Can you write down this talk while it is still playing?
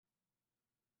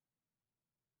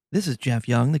This is Jeff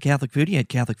Young, the Catholic Foodie at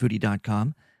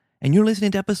CatholicFoodie.com, and you're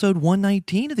listening to episode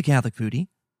 119 of the Catholic Foodie,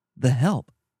 The Help.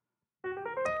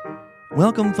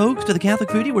 Welcome, folks, to the Catholic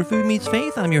Foodie, where food meets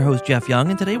faith. I'm your host, Jeff Young,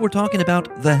 and today we're talking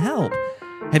about The Help.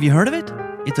 Have you heard of it?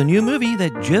 It's a new movie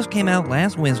that just came out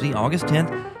last Wednesday, August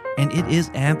 10th, and it is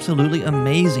absolutely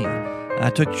amazing.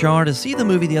 I took Char to see the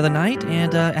movie the other night,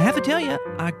 and I have to tell you,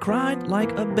 I cried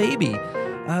like a baby.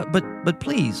 But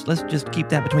please, let's just keep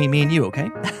that between me and you, okay?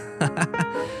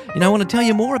 I want to tell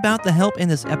you more about The Help in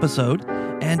this episode,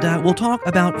 and we'll talk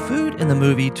about food in the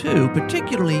movie, too,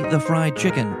 particularly the fried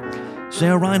chicken.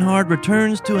 Sarah Reinhard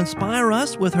returns to inspire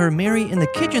us with her Mary in the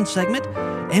Kitchen segment,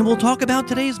 and we'll talk about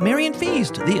today's Marian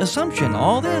Feast, the Assumption,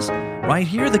 all this, right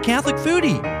here, the Catholic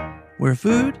Foodie, where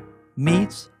food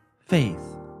meets faith.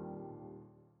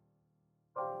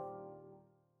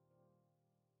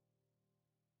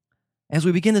 As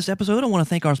we begin this episode, I want to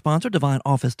thank our sponsor,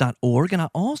 DivineOffice.org, and I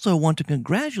also want to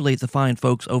congratulate the fine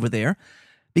folks over there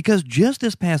because just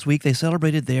this past week they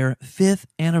celebrated their 5th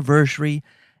anniversary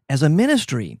as a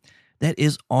ministry. That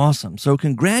is awesome. So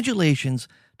congratulations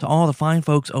to all the fine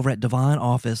folks over at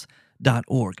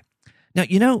DivineOffice.org.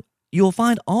 Now, you'll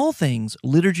find all things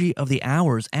Liturgy of the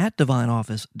Hours at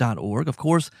DivineOffice.org. Of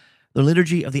course, the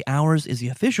Liturgy of the Hours is the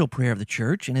official prayer of the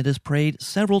Church, and it is prayed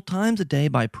several times a day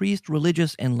by priests,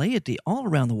 religious, and laity all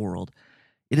around the world.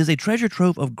 It is a treasure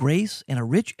trove of grace and a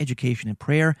rich education in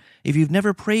prayer. If you've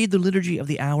never prayed the Liturgy of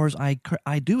the Hours,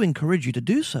 I do encourage you to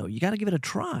do so. You got to give it a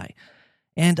try.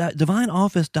 And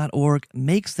DivineOffice.org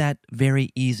makes that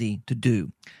very easy to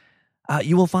do.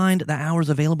 You will find the hours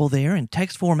available there in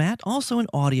text format, also in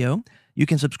audio. You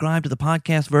can subscribe to the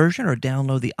podcast version or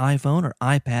download the iPhone or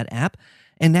iPad app.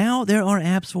 And now there are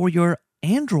apps for your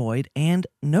Android and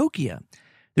Nokia.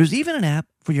 There's even an app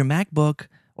for your MacBook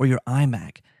or your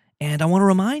iMac. And I want to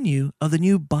remind you of the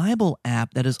new Bible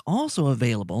app that is also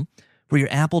available for your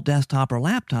Apple desktop or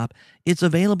laptop. It's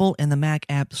available in the Mac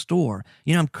App Store.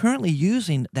 I'm currently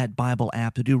using that Bible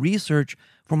app to do research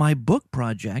for my book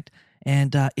project,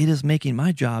 and it is making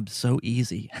my job so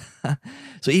easy.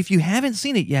 So if you haven't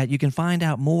seen it yet, you can find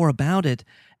out more about it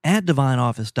at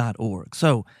DivineOffice.org.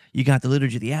 So you got the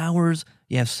Liturgy of the Hours.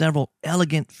 You have several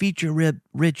elegant,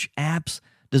 feature-rich apps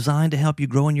designed to help you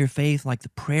grow in your faith, like the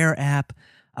prayer app,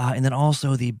 and then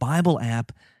also the Bible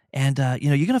app. And,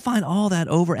 you're going to find all that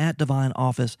over at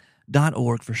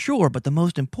DivineOffice.org for sure. But the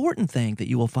most important thing that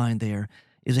you will find there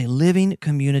is a living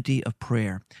community of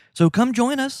prayer. So come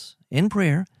join us in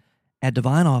prayer at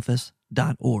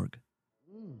DivineOffice.org.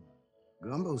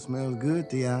 Gumbo smells good,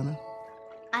 Tiana.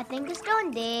 I think it's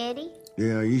going, Daddy.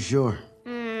 Yeah, are you sure?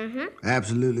 Mm-hmm.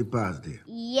 Absolutely positive.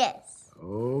 Yes.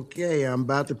 Okay, I'm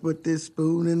about to put this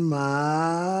spoon in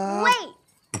my...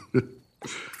 Wait!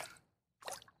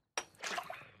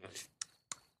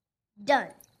 Done.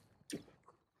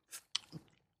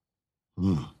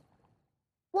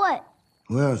 What?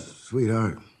 Well,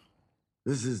 sweetheart,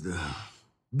 this is the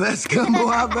best gumbo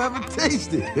I've ever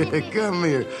tasted. Come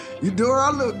here.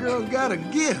 Our little girl's got a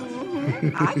gift.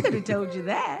 I could have told you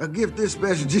that. A gift this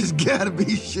special just gotta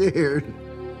be shared.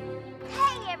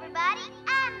 Hey, everybody,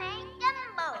 I made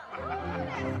gumbo.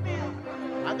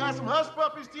 I got some hush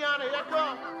puppies, Tiana. Here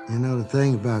come. The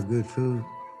thing about good food,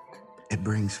 it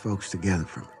brings folks together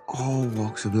from all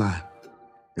walks of life.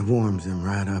 It warms them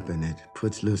right up and it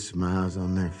puts little smiles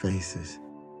on their faces.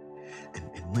 And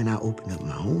when I open up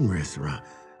my own restaurant,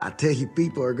 I tell you,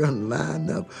 people are gonna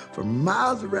line up for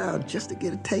miles around just to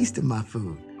get a taste of my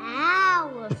food.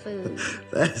 Our food.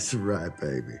 That's right,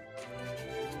 baby.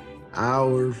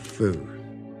 Our food.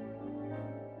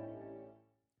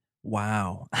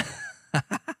 Wow.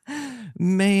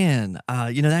 Man,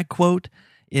 that quote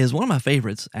is one of my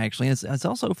favorites, actually. It's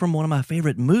also from one of my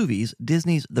favorite movies,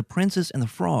 Disney's The Princess and the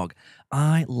Frog.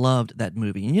 I loved that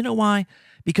movie. And you know why?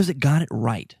 Because it got it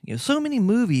right. So many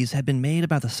movies have been made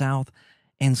about the South,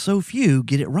 and so few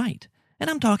get it right. And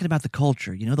I'm talking about the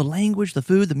culture, the language, the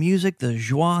food, the music, the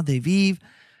joie de vivre,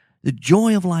 the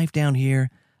joy of life down here.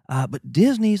 But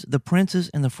Disney's The Princess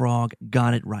and the Frog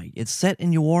got it right. It's set in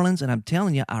New Orleans, and I'm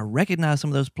telling you, I recognize some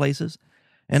of those places.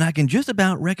 And I can just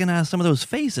about recognize some of those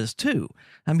faces, too.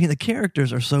 I mean, the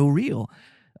characters are so real.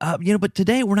 But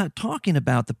today we're not talking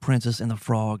about The Princess and the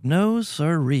Frog. No,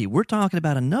 sirree. We're talking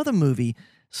about another movie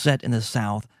set in the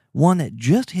South, one that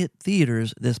just hit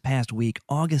theaters this past week,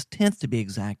 August 10th to be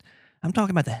exact. I'm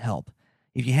talking about The Help.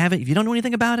 If you don't know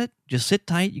anything about it, just sit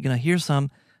tight. You're going to hear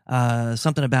something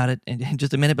about it in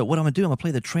just a minute. But what I'm going to do, I'm going to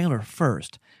play the trailer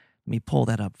first. Let me pull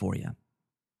that up for you.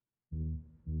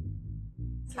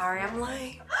 Sorry I'm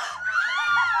late.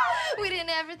 We didn't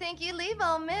ever think you'd leave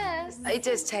Ole Miss. It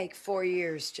just take 4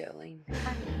 years, Jolene.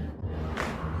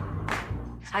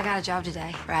 I got a job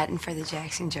today, writing for the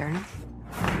Jackson Journal.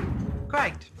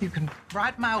 Great. You can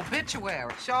write my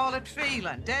obituary. Charlotte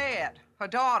Phelan, dead. Her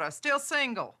daughter, still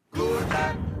single.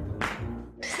 Does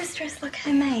this dress look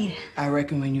homemade? I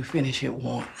reckon when you finish it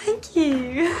won't. Thank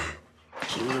you.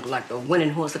 She looked like the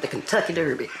winning horse at the Kentucky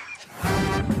Derby.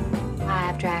 I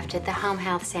have drafted the Home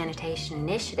Health Sanitation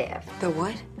Initiative. The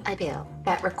what? A bill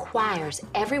that requires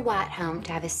every white home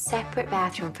to have a separate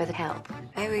bathroom for the help.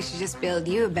 Maybe we should just build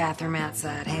you a bathroom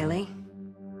outside, Haley.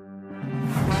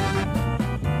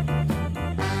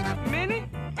 Minnie?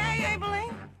 Hey,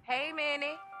 Aibileen. Hey,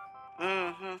 Minnie.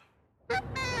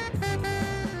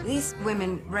 These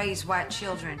women raise white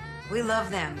children. We love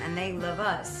them, and they love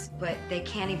us, but they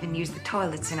can't even use the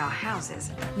toilets in our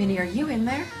houses. Minnie, are you in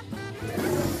there?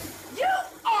 You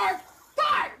are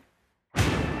fired!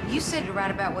 You said to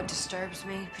write about what disturbs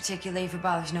me, particularly if it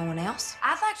bothers no one else.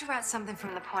 I'd like to write something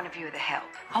from the point of view of the help.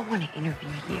 I want to interview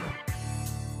you.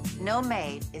 No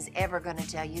maid is ever going to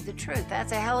tell you the truth.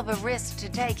 That's a hell of a risk to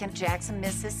take in Jackson,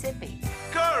 Mississippi.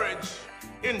 Courage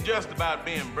isn't just about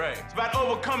being brave. It's about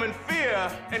overcoming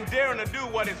fear and daring to do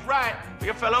what is right for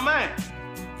your fellow man.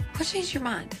 What changed your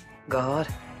mind? God.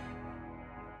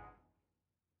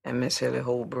 And Miss Haley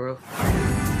Holbrook.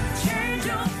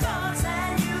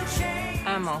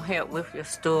 I'm gonna help with your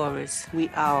stories. We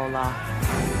all are.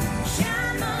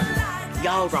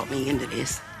 Y'all brought me into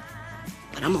this,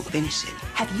 but I'm gonna finish it.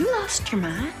 Have you lost your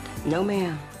mind? No,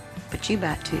 ma'am, but you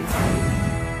about to.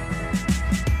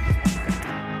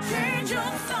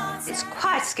 It's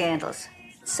quite scandalous.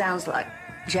 Sounds like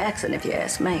Jackson, if you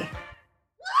ask me.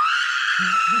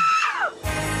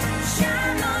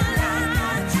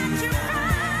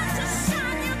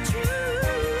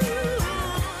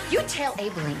 You tell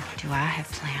Aibileen. Do I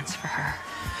have plans for her?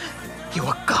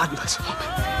 You're a godless woman.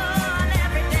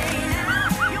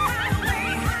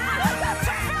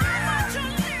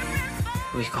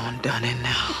 We gone done it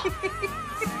now.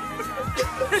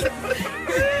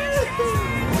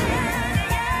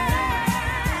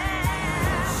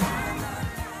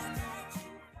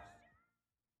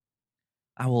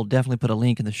 I will definitely put a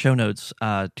link in the show notes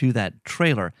to that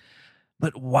trailer.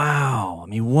 But wow, I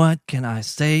mean, what can I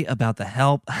say about The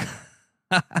Help?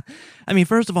 I mean,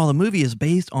 first of all, the movie is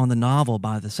based on the novel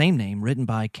by the same name, written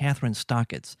by Catherine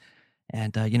Stockett's.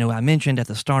 And, I mentioned at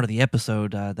the start of the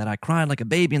episode that I cried like a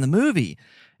baby in the movie,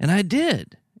 and I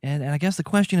did. And I guess the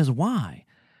question is why?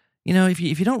 If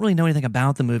you don't really know anything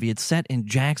about the movie, it's set in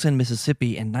Jackson,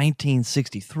 Mississippi in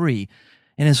 1963.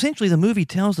 And essentially, the movie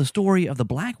tells the story of the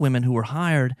black women who were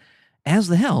hired as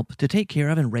the help to take care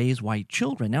of and raise white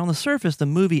children. Now, on the surface, the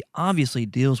movie obviously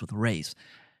deals with race.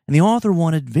 And the author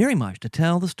wanted very much to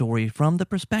tell the story from the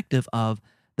perspective of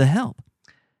the help.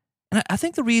 And I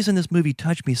think the reason this movie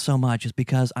touched me so much is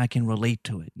because I can relate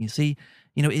to it. You see,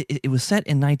 it was set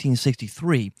in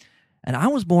 1963, and I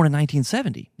was born in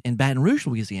 1970 in Baton Rouge,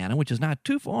 Louisiana, which is not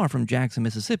too far from Jackson,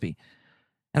 Mississippi.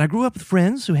 And I grew up with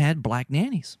friends who had black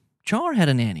nannies. Char had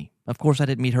a nanny. Of course, I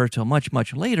didn't meet her till much,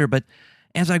 much later, but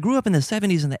as I grew up in the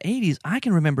 70s and the 80s, I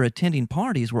can remember attending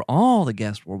parties where all the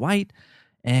guests were white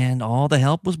and all the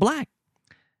help was black.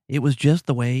 It was just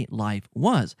the way life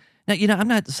was. Now, I'm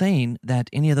not saying that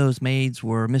any of those maids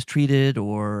were mistreated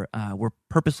or were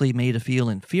purposely made to feel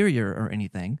inferior or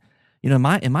anything. In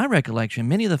my recollection,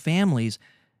 many of the families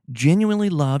genuinely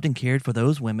loved and cared for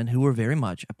those women who were very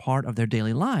much a part of their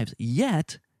daily lives.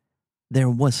 Yet, there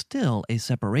was still a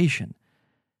separation.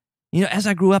 As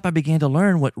I grew up, I began to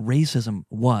learn what racism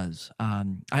was. I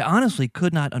honestly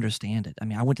could not understand it. I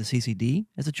mean, I went to CCD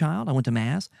as a child. I went to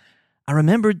Mass. I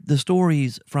remembered the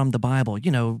stories from the Bible,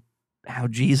 how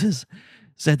Jesus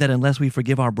said that unless we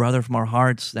forgive our brother from our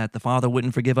hearts, that the Father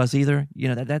wouldn't forgive us either.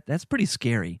 That's pretty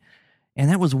scary. And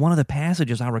that was one of the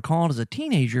passages I recalled as a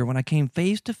teenager when I came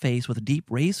face to face with deep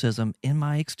racism in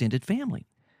my extended family.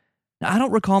 Now, I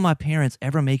don't recall my parents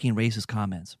ever making racist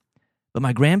comments, but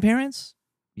my grandparents,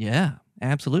 yeah,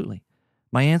 absolutely.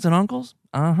 My aunts and uncles,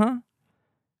 And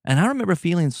I remember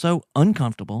feeling so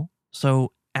uncomfortable,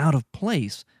 so out of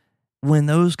place when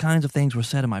those kinds of things were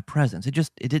said in my presence.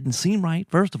 It didn't seem right,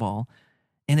 first of all,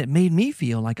 and it made me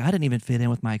feel like I didn't even fit in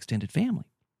with my extended family.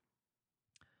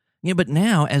 But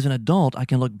now, as an adult, I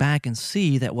can look back and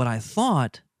see that what I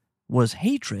thought was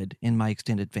hatred in my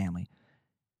extended family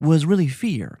was really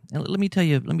fear. And let me tell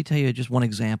you just one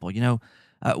example.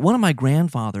 One of my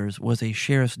grandfathers was a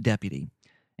sheriff's deputy,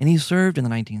 and he served in the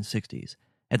 1960s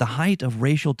at the height of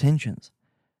racial tensions.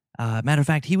 Matter of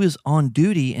fact, he was on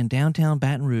duty in downtown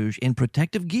Baton Rouge in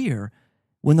protective gear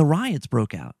when the riots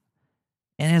broke out.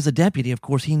 And as a deputy, of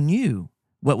course, he knew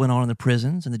what went on in the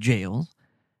prisons and the jails.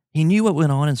 He knew what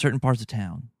went on in certain parts of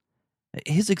town.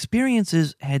 His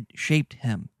experiences had shaped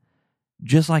him,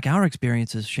 just like our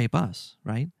experiences shape us,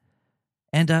 right?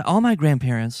 And all my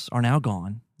grandparents are now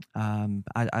gone.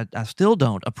 I still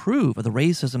don't approve of the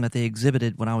racism that they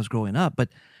exhibited when I was growing up, but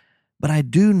I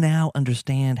do now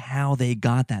understand how they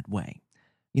got that way.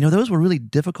 You know, those were really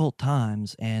difficult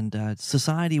times, and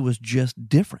society was just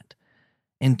different,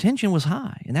 and tension was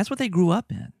high, and that's what they grew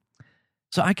up in.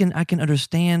 So I can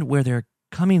understand where they're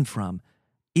coming from,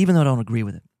 even though I don't agree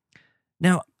with it.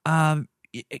 Now, I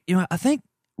think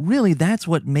really that's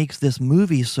what makes this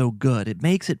movie so good. It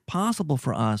makes it possible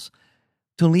for us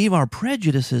to leave our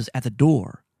prejudices at the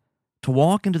door, to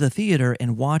walk into the theater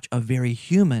and watch a very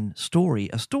human story,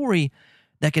 a story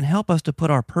that can help us to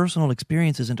put our personal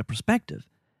experiences into perspective,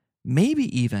 maybe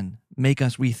even make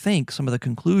us rethink some of the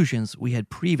conclusions we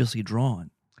had previously drawn.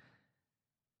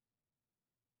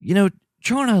 You know,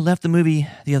 Char and I left the movie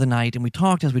the other night, and we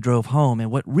talked as we drove home,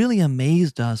 and what really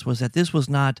amazed us was that this was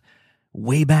not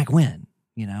way back when.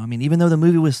 You know, I mean, even though the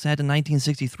movie was set in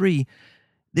 1963,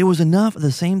 there was enough of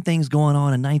the same things going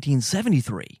on in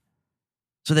 1973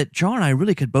 so that Char and I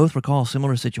really could both recall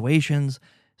similar situations,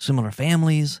 similar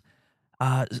families.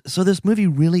 So this movie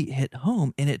really hit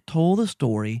home, and it told the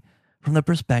story from the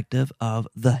perspective of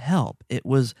the help. It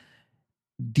was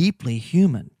deeply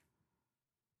human.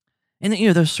 And, you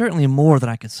know, there's certainly more that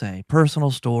I could say,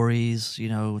 personal stories, you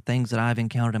know, things that I've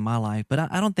encountered in my life, but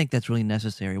I don't think that's really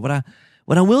necessary. What I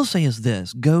will say is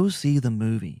this: go see the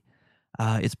movie.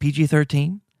 It's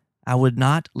PG-13. I would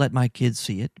not let my kids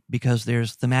see it because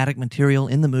there's thematic material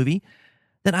in the movie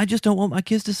that I just don't want my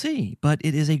kids to see. But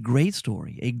it is a great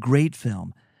story, a great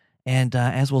film. And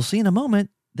as we'll see in a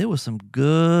moment, there was some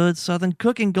good Southern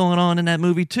cooking going on in that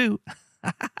movie too.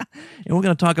 And we're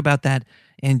going to talk about that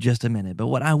in just a minute. But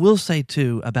what I will say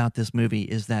too about this movie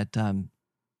is that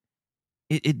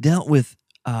it dealt with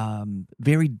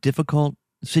very difficult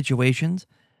situations,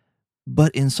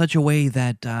 but in such a way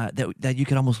that that you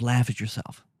could almost laugh at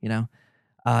yourself, you know,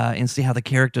 and see how the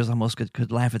characters almost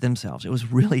could laugh at themselves. It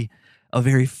was really a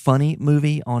very funny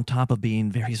movie on top of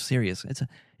being very serious.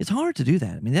 It's hard to do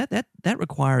that. I mean, that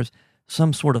requires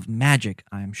some sort of magic,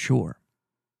 I'm sure.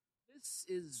 This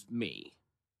is me.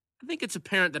 I think it's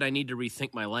apparent that I need to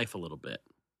rethink my life a little bit.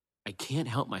 I can't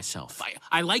help myself.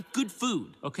 I like good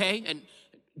food, okay? And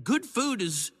good food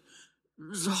is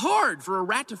hard for a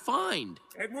rat to find.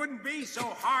 It wouldn't be so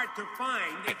hard to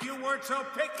find if you weren't so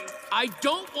picky. I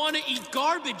don't want to eat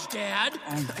garbage, Dad.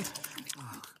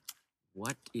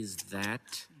 What is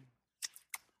that?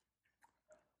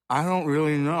 I don't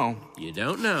really know. You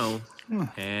don't know,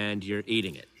 and you're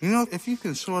eating it. You know, if you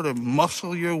can sort of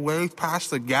muscle your way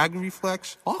past the gag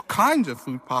reflex, all kinds of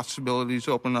food possibilities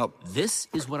open up. This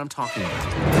is what I'm talking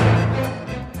about.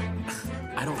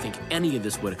 I don't think any of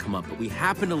this would have come up, but we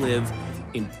happen to live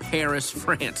in Paris,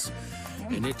 France.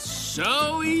 And it's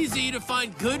so easy to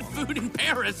find good food in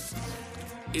Paris.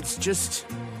 It's just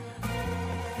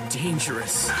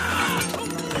dangerous.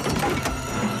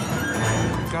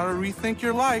 Gotta rethink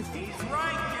your life. He's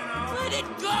right, you know. Let it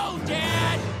go,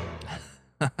 Dad!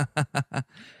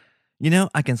 You know,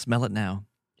 I can smell it now.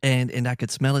 And I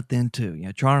could smell it then too. You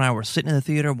know, Char and I were sitting in the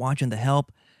theater watching The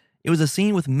Help. It was a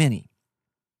scene with Minnie,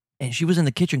 and she was in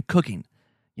the kitchen cooking.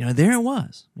 You know, there it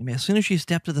was. I mean, as soon as she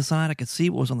stepped to the side, I could see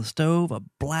what was on the stove, a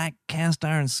black cast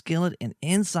iron skillet, and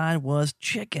inside was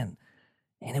chicken.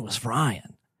 And it was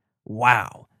frying.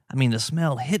 Wow. I mean, the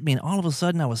smell hit me, and all of a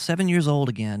sudden I was 7 years old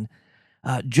again,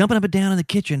 jumping up and down in the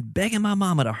kitchen, begging my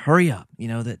mama to hurry up. You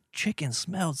know, that chicken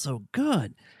smelled so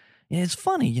good. And it's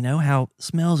funny, you know, how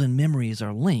smells and memories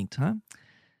are linked, huh?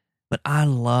 But I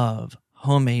love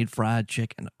homemade fried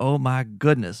chicken. Oh my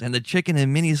goodness. And the chicken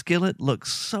in Minnie's skillet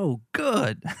looks so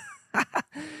good.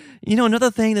 You know,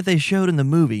 another thing that they showed in the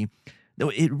movie, though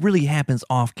it really happens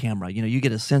off camera. You know, you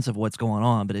get a sense of what's going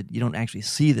on, but you don't actually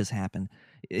see this happen,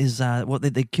 is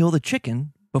they kill the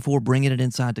chicken before bringing it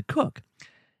inside to cook.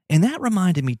 And that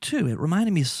reminded me too. It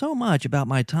reminded me so much about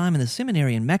my time in the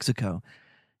seminary in Mexico.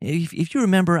 If you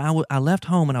remember, I left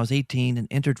home when I was 18 and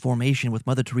entered formation with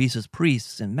Mother Teresa's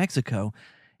priests in Mexico,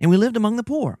 and we lived among the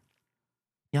poor.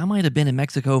 Yeah, I might have been in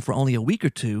Mexico for only a week or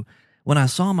two when I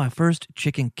saw my first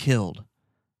chicken killed.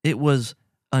 It was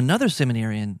another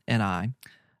seminarian and I.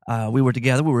 We were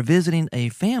together. We were visiting a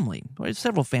family, or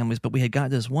several families, but we had got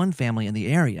this one family in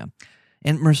the area.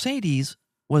 And Mercedes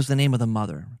was the name of the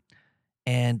mother.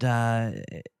 And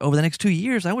over the next 2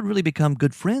 years, I would really become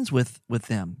good friends with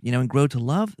them, you know, and grow to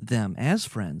love them as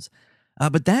friends.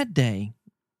 But that day,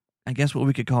 I guess what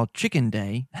we could call Chicken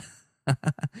Day,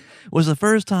 was the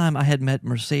first time I had met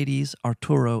Mercedes,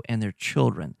 Arturo, and their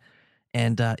children.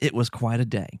 And it was quite a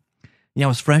day. I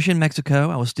was fresh in Mexico.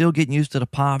 I was still getting used to the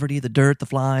poverty, the dirt, the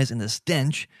flies, and the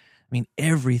stench. I mean,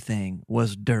 everything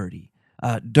was dirty.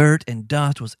 Dirt and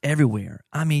dust was everywhere.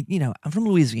 I mean, I'm from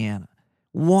Louisiana.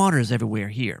 Water's everywhere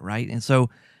here, right? And so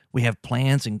we have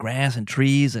plants and grass and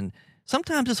trees, and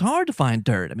sometimes it's hard to find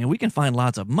dirt. I mean, we can find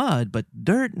lots of mud, but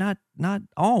dirt, not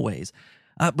always.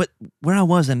 But where I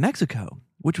was in Mexico,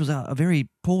 which was a very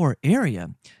poor area,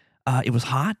 it was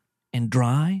hot and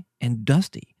dry and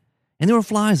dusty. And there were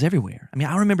flies everywhere. I mean,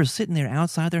 I remember sitting there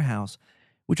outside their house,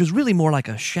 which was really more like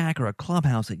a shack or a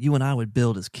clubhouse that you and I would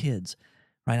build as kids,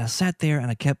 right? I sat there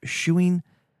and I kept shooing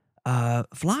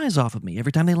flies off of me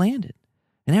every time they landed.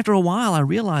 And after a while, I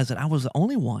realized that I was the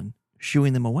only one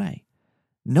shooing them away.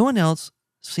 No one else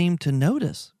seemed to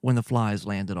notice when the flies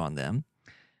landed on them.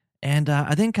 And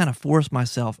I then kind of forced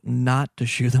myself not to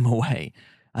shoo them away.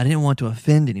 I didn't want to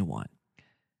offend anyone.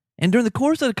 And during the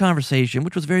course of the conversation,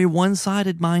 which was very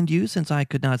one-sided, mind you, since I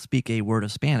could not speak a word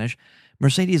of Spanish,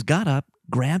 Mercedes got up,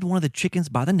 grabbed one of the chickens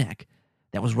by the neck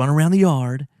that was running around the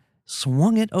yard,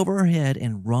 swung it over her head,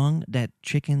 and wrung that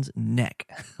chicken's neck,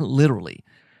 literally.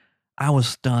 I was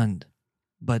stunned,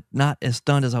 but not as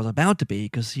stunned as I was about to be,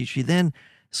 because she then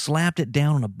slapped it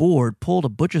down on a board, pulled a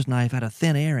butcher's knife out of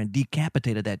thin air, and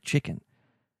decapitated that chicken.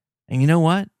 And you know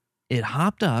what? It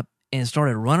hopped up and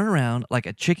started running around like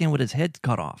a chicken with its head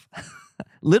cut off.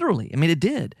 Literally. I mean, it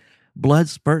did. Blood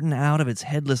spurting out of its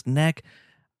headless neck.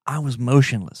 I was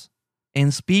motionless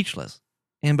and speechless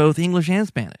in both English and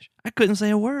Spanish. I couldn't say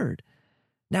a word.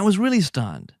 Now, I was really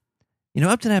stunned.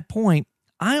 Up to that point,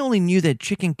 I only knew that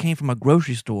chicken came from a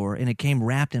grocery store and it came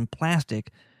wrapped in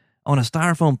plastic on a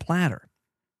styrofoam platter.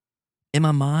 In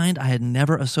my mind, I had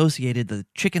never associated the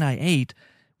chicken I ate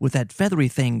with that feathery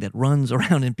thing that runs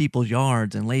around in people's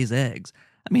yards and lays eggs.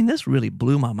 I mean, this really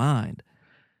blew my mind.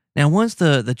 Now, once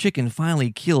the chicken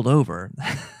finally keeled over,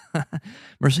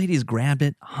 Mercedes grabbed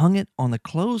it, hung it on the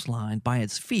clothesline by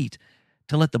its feet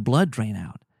to let the blood drain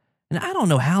out. And I don't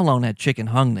know how long that chicken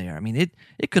hung there. I mean,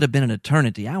 it could have been an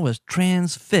eternity. I was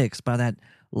transfixed by that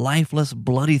lifeless,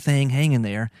 bloody thing hanging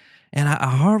there, and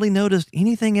I hardly noticed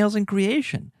anything else in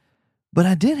creation. But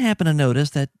I did happen to notice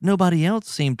that nobody else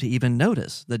seemed to even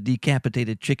notice the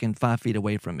decapitated chicken 5 feet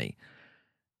away from me.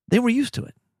 They were used to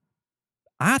it.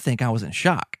 I think I was in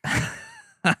shock.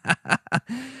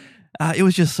 It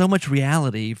was just so much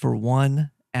reality for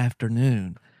one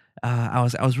afternoon. I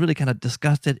was really kind of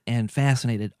disgusted and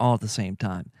fascinated all at the same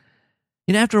time.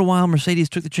 After a while, Mercedes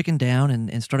took the chicken down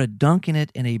and started dunking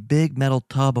it in a big metal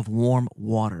tub of warm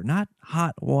water. Not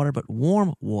hot water, but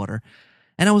warm water.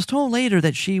 And I was told later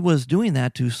that she was doing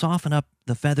that to soften up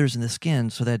the feathers in the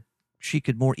skin so that she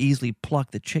could more easily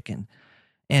pluck the chicken.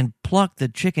 And pluck the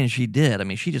chicken she did. I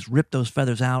mean, she just ripped those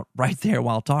feathers out right there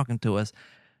while talking to us.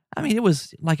 I mean, it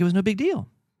was like it was no big deal.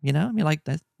 I mean, like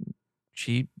that.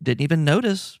 She didn't even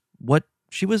notice what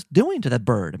she was doing to that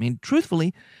bird. I mean,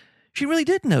 truthfully, she really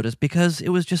did notice because it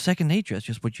was just second nature. That's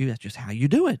just how you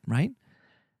do it, right?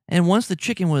 And once the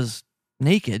chicken was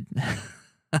naked,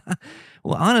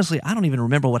 well, honestly, I don't even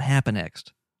remember what happened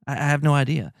next. I have no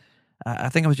idea. I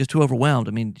think I was just too overwhelmed.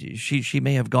 I mean, she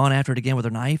may have gone after it again with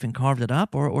her knife and carved it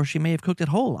up, or she may have cooked it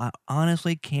whole. I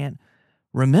honestly can't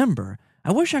remember.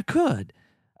 I wish I could,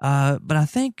 but I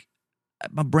think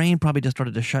my brain probably just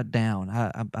started to shut down.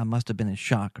 I must have been in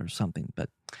shock or something. But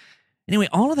anyway,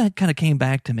 all of that kind of came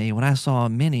back to me when I saw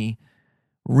Minnie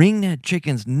wring that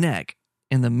chicken's neck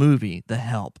in the movie The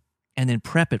Help and then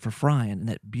prep it for frying in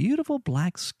that beautiful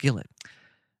black skillet.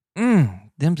 Them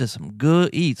just some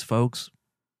good eats, folks.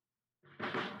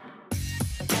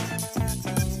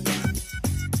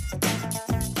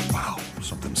 Wow,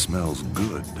 something smells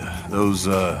good. Those,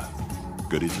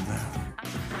 goodies in there?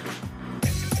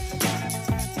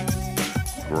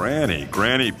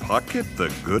 Granny Puckett,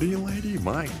 the goodie lady?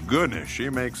 My goodness, she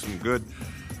makes some good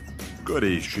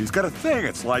goodies. She's got a thing.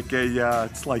 It's like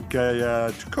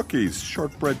cookies,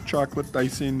 shortbread, chocolate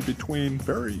icing between.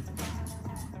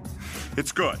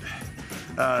 It's good.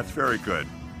 It's very good.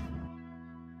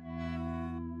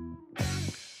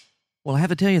 Well, I have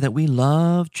to tell you that we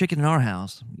love chicken in our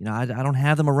house. I don't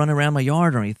have them running around my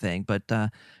yard or anything, but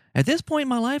at this point in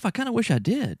my life, I kind of wish I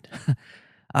did.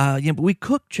 But we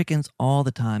cook chickens all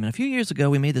the time. And a few years ago,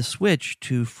 we made the switch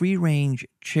to free-range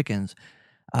chickens,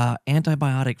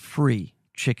 antibiotic-free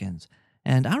chickens.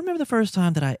 And I remember the first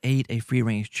time that I ate a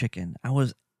free-range chicken. I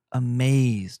was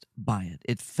amazed by it.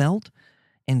 It felt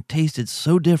and tasted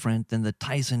so different than the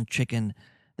Tyson chicken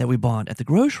that we bought at the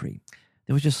grocery.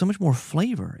 There was just so much more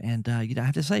flavor. And I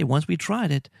have to say, once we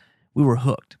tried it, we were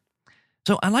hooked.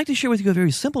 So I'd like to share with you a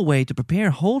very simple way to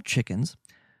prepare whole chickens.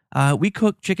 We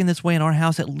cook chicken this way in our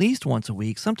house at least once a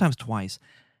week, sometimes twice.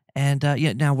 And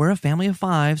now we're a family of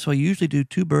 5, so I usually do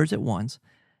 2 birds at once.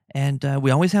 And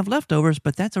we always have leftovers,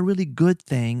 but that's a really good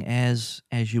thing, as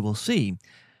you will see.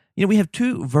 We have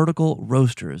 2 vertical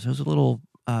roasters. Those are little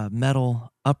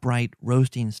metal upright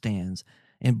roasting stands.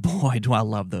 And boy, do I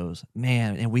love those.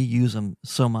 Man, and we use them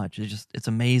so much. It's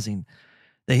amazing.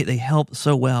 They help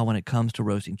so well when it comes to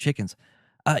roasting chickens.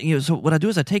 So what I do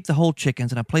is I take the whole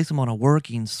chickens and I place them on a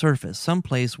working surface,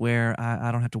 someplace where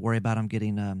I don't have to worry about them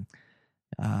getting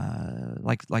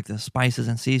like the spices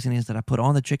and seasonings that I put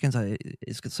on the chickens.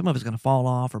 Some of it's going to fall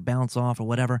off or bounce off or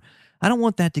whatever. I don't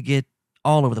want that to get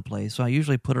all over the place, so I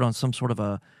usually put it on some sort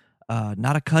of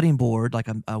not a cutting board like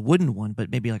a wooden one,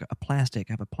 but maybe like a plastic.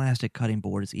 I have a plastic cutting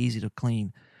board. It's easy to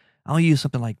clean. I'll use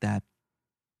something like that,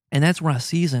 and that's where I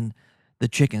season the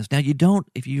chickens. Now,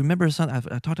 if you remember,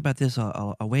 I talked about this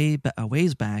a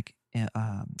ways back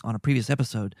on a previous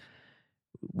episode.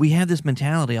 We have this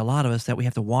mentality, a lot of us, that we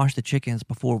have to wash the chickens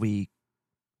before we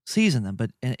season them. But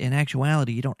in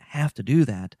actuality, you don't have to do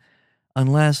that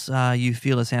unless you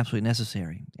feel it's absolutely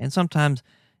necessary. And sometimes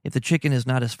if the chicken is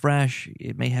not as fresh,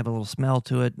 it may have a little smell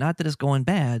to it. Not that it's going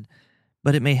bad,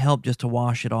 but it may help just to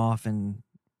wash it off and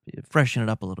freshen it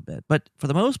up a little bit. But for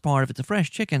the most part, if it's a fresh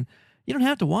chicken, you don't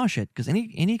have to wash it because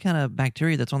any kind of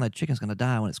bacteria that's on that chicken is going to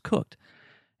die when it's cooked.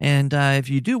 And if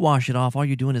you do wash it off, all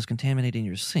you're doing is contaminating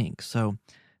your sink. So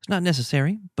it's not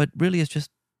necessary, but really it's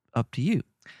just up to you.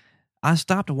 I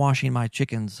stopped washing my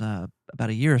chickens about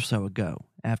a year or so ago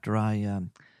after I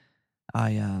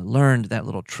learned that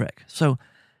little trick. So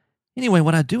anyway,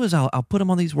 what I do is I'll put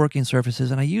them on these working surfaces,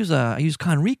 and I use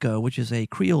Conrico, which is a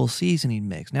Creole seasoning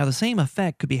mix. Now, the same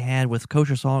effect could be had with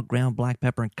kosher salt, ground black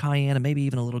pepper, and cayenne, and maybe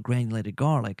even a little granulated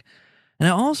garlic. And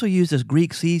I also use this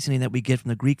Greek seasoning that we get from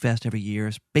the Greek Fest every year.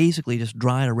 It's basically just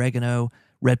dried oregano,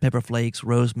 red pepper flakes,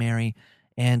 rosemary,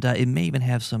 and it may even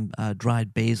have some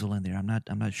dried basil in there. I'm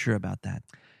not sure about that.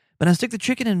 But I stick the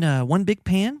chicken in one big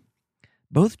pan,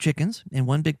 both chickens in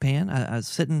one big pan. I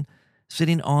sitting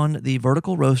on the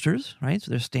vertical roasters, right?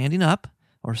 So they're standing up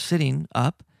or sitting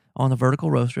up on the vertical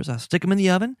roasters. I stick them in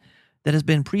the oven that has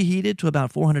been preheated to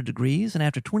about 400 degrees, and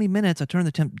after 20 minutes, I turn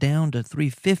the temp down to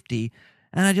 350.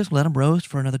 And I just let them roast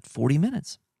for another 40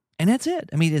 minutes. And that's it.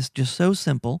 I mean, it's just so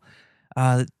simple.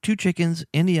 2 chickens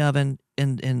in the oven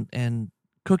and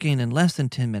cooking in less than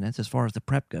 10 minutes as far as the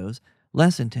prep goes,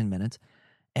 less than 10 minutes.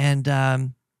 And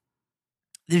they're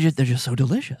just so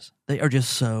delicious. They are just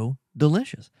so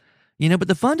delicious. But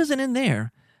the fun doesn't end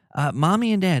there.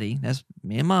 Mommy and Daddy, that's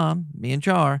me and Mom, me and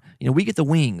Char, we get the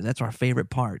wings. That's our favorite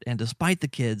part. And despite the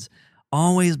kids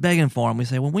always begging for them, we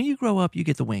say, well, when you grow up, you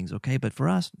get the wings, okay? But for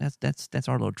us, that's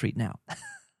our little treat now.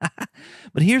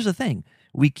 But here's the thing.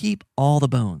 We keep all the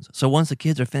bones. So once the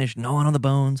kids are finished gnawing on the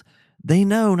bones, they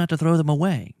know not to throw them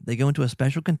away. They go into a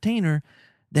special container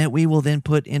that we will then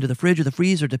put into the fridge or the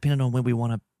freezer, depending on when we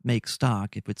want to make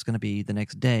stock. If it's going to be the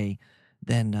next day,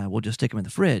 then we'll just stick them in the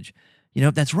fridge.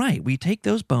 That's right. We take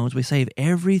those bones, we save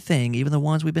everything, even the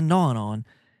ones we've been gnawing on,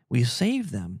 we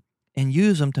save them and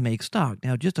use them to make stock.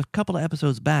 Now, just a couple of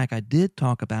episodes back, I did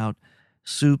talk about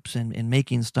soups and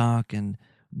making stock, and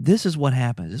this is what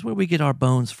happens. This is where we get our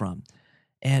bones from,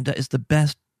 and it's the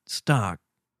best stock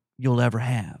you'll ever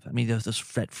have. I mean, there's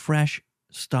that fresh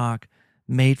stock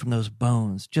made from those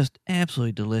bones, just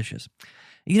absolutely delicious.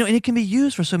 And it can be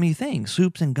used for so many things,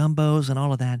 soups and gumbos and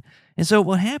all of that. And so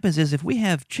what happens is if we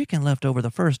have chicken left over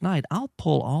the first night, I'll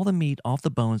pull all the meat off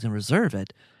the bones and reserve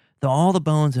it, all the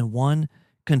bones in one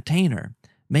container,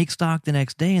 make stock the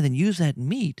next day, and then use that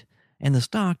meat and the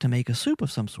stock to make a soup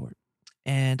of some sort.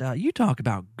 And you talk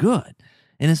about good.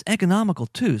 And it's economical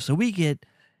too. So we get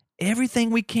everything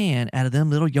we can out of them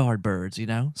little yard birds,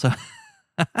 So,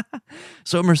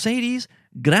 so Mercedes,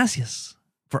 gracias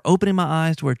for opening my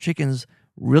eyes to where chickens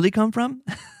really come from.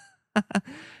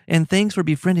 And thanks for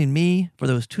befriending me for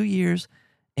those 2 years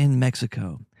in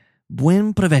Mexico.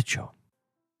 Buen provecho.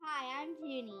 Hi, I'm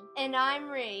Junie. And I'm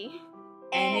Ree.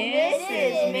 And this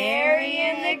is Mary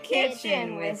in the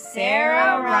Kitchen with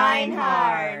Sarah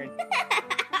Reinhard.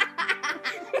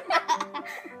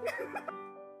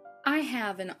 I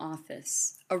have an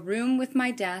office, a room with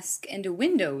my desk, and a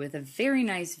window with a very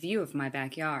nice view of my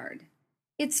backyard.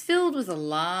 It's filled with a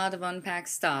lot of unpacked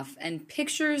stuff and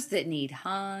pictures that need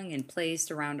hung and placed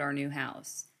around our new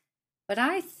house. But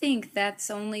I think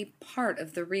that's only part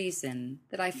of the reason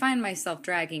that I find myself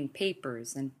dragging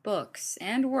papers and books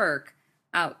and work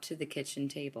out to the kitchen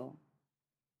table.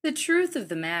 The truth of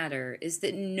the matter is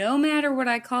that no matter what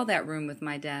I call that room with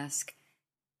my desk,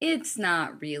 it's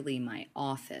not really my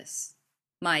office.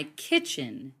 My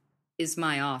kitchen is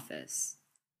my office.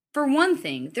 For one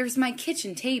thing, there's my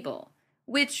kitchen table,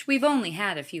 which we've only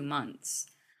had a few months.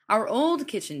 Our old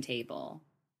kitchen table,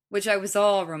 which I was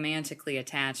all romantically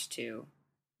attached to,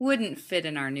 wouldn't fit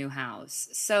in our new house,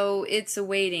 so it's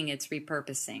awaiting its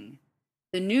repurposing.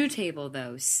 The new table,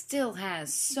 though, still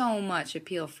has so much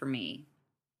appeal for me.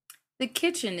 The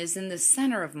kitchen is in the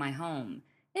center of my home,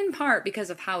 in part because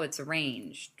of how it's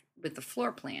arranged with the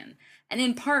floor plan, and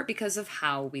in part because of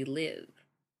how we live.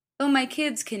 Though my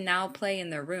kids can now play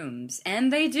in their rooms,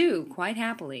 and they do quite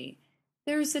happily,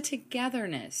 there's a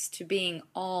togetherness to being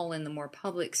all in the more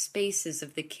public spaces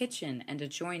of the kitchen and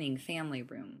adjoining family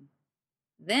room.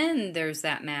 Then there's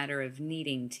that matter of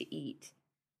needing to eat.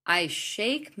 I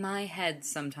shake my head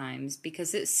sometimes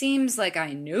because it seems like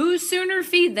I no sooner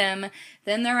feed them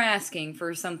than they're asking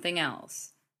for something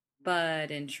else.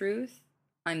 But in truth,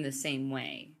 I'm the same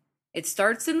way. It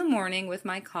starts in the morning with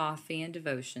my coffee and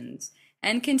devotions,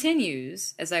 and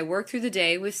continues as I work through the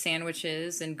day with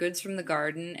sandwiches and goods from the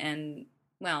garden and,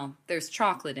 well, there's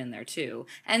chocolate in there too,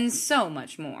 and so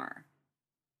much more.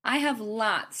 I have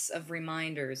lots of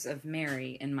reminders of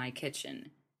Mary in my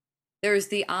kitchen. There's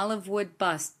the olive wood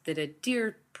bust that a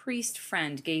dear priest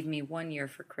friend gave me one year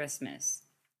for Christmas.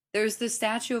 There's the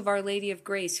statue of Our Lady of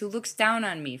Grace who looks down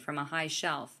on me from a high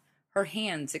shelf, her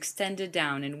hands extended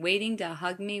down and waiting to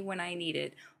hug me when I need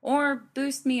it or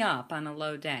boost me up on a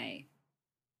low day.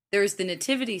 There's the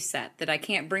nativity set that I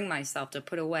can't bring myself to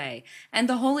put away, and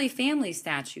the Holy Family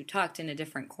statue tucked in a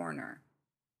different corner.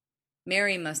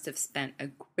 Mary must have spent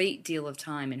a great deal of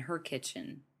time in her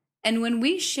kitchen, and when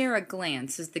we share a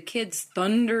glance as the kids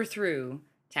thunder through,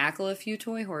 tackle a few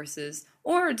toy horses,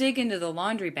 or dig into the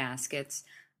laundry baskets,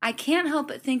 I can't help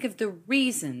but think of the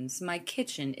reasons my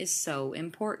kitchen is so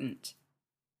important.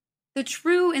 The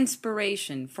true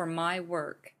inspiration for my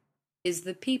work is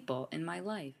the people in my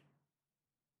life.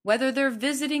 Whether they're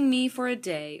visiting me for a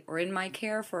day or in my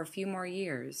care for a few more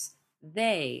years,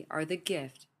 they are the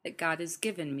gift that God has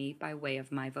given me by way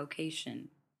of my vocation.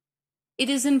 It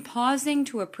is in pausing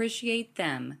to appreciate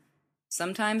them,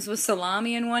 sometimes with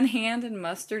salami in one hand and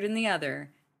mustard in the other,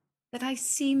 that I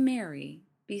see Mary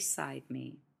beside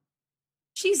me.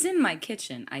 She's in my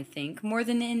kitchen, I think, more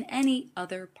than in any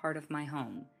other part of my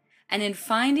home, and in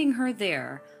finding her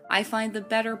there, I find the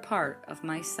better part of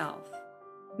myself.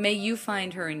 May you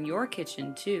find her in your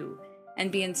kitchen, too,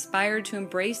 and be inspired to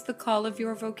embrace the call of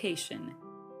your vocation,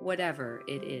 whatever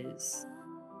it is.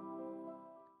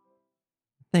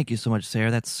 Thank you so much,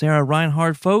 Sarah. That's Sarah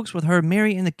Reinhard, folks, with her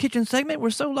Mary in the Kitchen segment. We're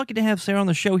so lucky to have Sarah on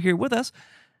the show here with us.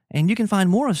 And you can find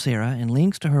more of Sarah and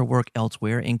links to her work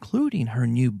elsewhere, including her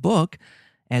new book,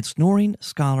 at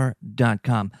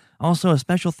snoringscholar.com. Also, a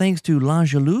special thanks to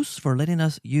L'Angelus for letting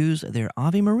us use their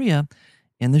Ave Maria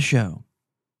in the show.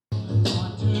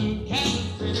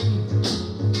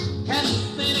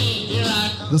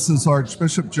 This is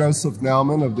Archbishop Joseph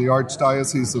Nauman of the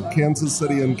Archdiocese of Kansas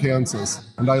City in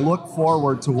Kansas, and I look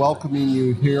forward to welcoming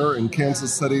you here in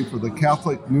Kansas City for the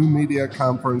Catholic New Media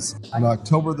Conference on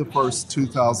October the 1st,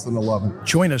 2011.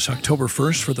 Join us October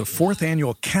 1st for the 4th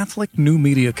Annual Catholic New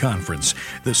Media Conference.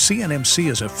 The CNMC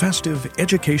is a festive,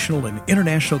 educational, and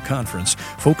international conference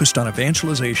focused on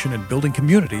evangelization and building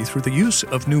community through the use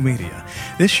of new media.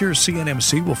 This year's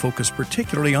CNMC will focus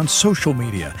particularly on social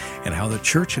media and how the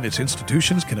Church and its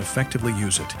institutions can effectively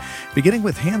use it. Beginning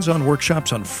with hands-on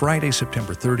workshops on Friday,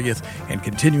 September 30th, and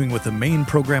continuing with the main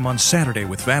program on Saturday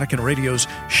with Vatican Radio's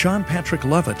Sean Patrick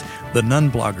Lovett, the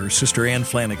nun blogger Sister Ann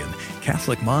Flanagan,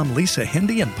 Catholic mom Lisa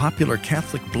Hendy, and popular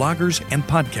Catholic bloggers and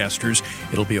podcasters.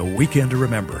 It'll be a weekend to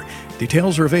remember.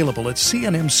 Details are available at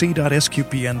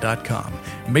cnmc.sqpn.com.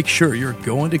 Make sure you're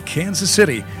going to Kansas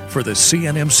City for the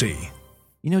CNMC.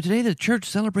 You know, today the Church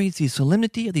celebrates the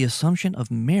Solemnity of the Assumption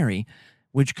of Mary,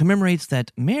 which commemorates that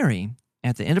Mary,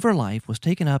 at the end of her life, was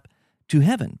taken up to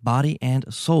heaven, body and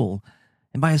soul,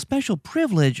 and by a special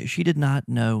privilege, she did not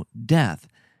know death.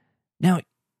 Now,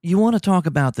 you want to talk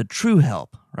about the true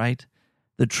help, right?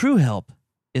 The true help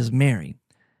is Mary.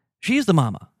 She's the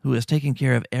mama who is taking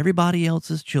care of everybody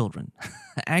else's children.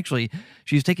 Actually,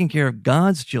 she's taking care of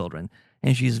God's children,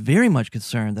 and she's very much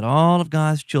concerned that all of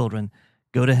God's children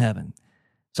go to heaven.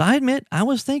 So I admit, I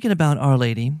was thinking about Our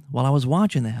Lady while I was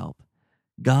watching The Help.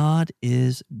 God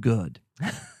is good.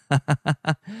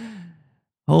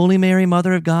 Holy Mary,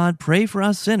 Mother of God, pray for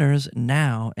us sinners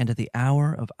now and at the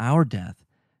hour of our death.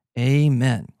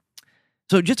 Amen.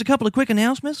 So just a couple of quick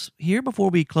announcements here before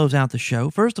we close out the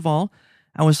show. First of all,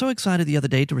 I was so excited the other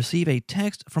day to receive a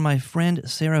text from my friend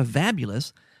Sarah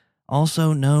Vabulous,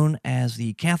 also known as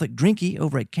the Catholic Drinky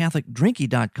over at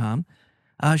CatholicDrinky.com.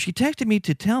 She texted me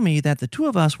to tell me that the two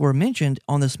of us were mentioned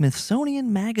on the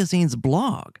Smithsonian Magazine's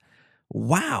blog.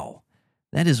 Wow,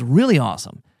 that is really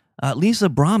awesome. Lisa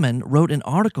Brahman wrote an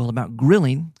article about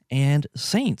grilling and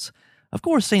saints. Of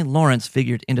course, St. Lawrence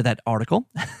figured into that article.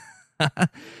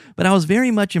 But I was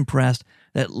very much impressed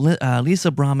that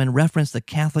Lisa Brahman referenced the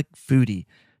Catholic foodie.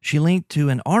 She linked to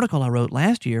an article I wrote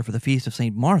last year for the Feast of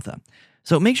St. Martha.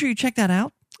 So make sure you check that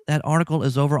out. That article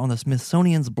is over on the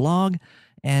Smithsonian's blog,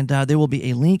 and there will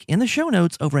be a link in the show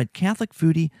notes over at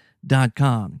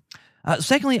CatholicFoodie.com.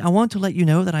 Secondly, I want to let you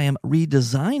know that I am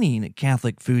redesigning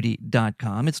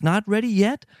CatholicFoodie.com. It's not ready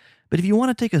yet, but if you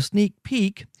want to take a sneak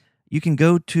peek, you can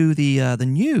go to the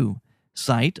new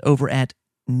site over at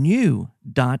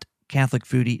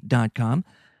new.CatholicFoodie.com.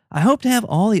 I hope to have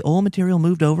all the old material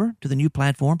moved over to the new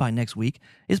platform by next week.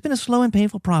 It's been a slow and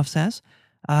painful process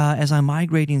as I'm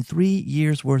migrating 3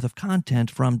 years' worth of content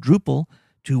from Drupal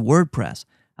to WordPress.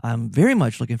 I'm very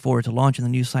much looking forward to launching the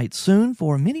new site soon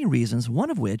for many reasons, one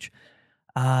of which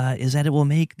is that it will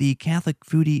make the Catholic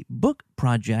Foodie book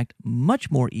project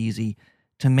much more easy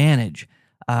to manage.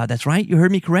 That's right, you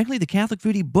heard me correctly. The Catholic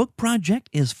Foodie book project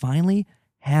is finally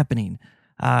happening.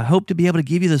 I hope to be able to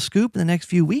give you the scoop in the next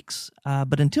few weeks,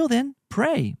 but until then,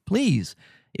 pray, please.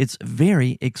 It's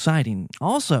very exciting.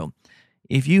 Also,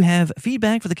 if you have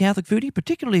feedback for the Catholic Foodie,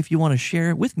 particularly if you want to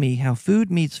share with me how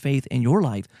food meets faith in your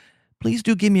life, please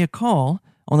do give me a call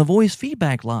on the voice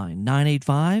feedback line,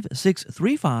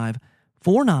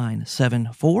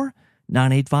 985-635-4974,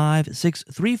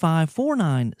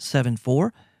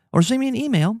 985-635-4974, or send me an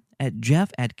email at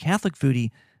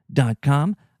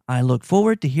jeff@catholicfoodie.com. I look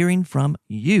forward to hearing from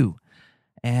you.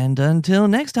 And until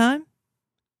next time,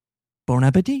 bon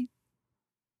appetit.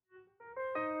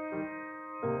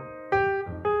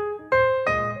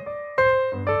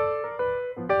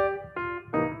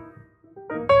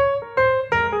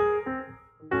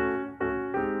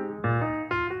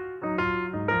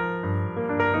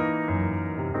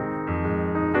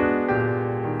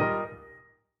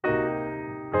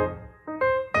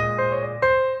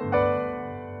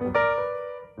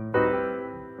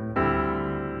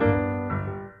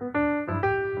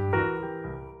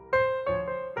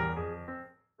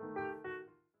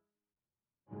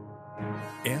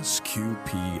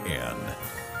 SQPN,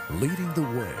 leading the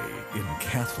way in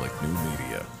Catholic new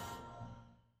media.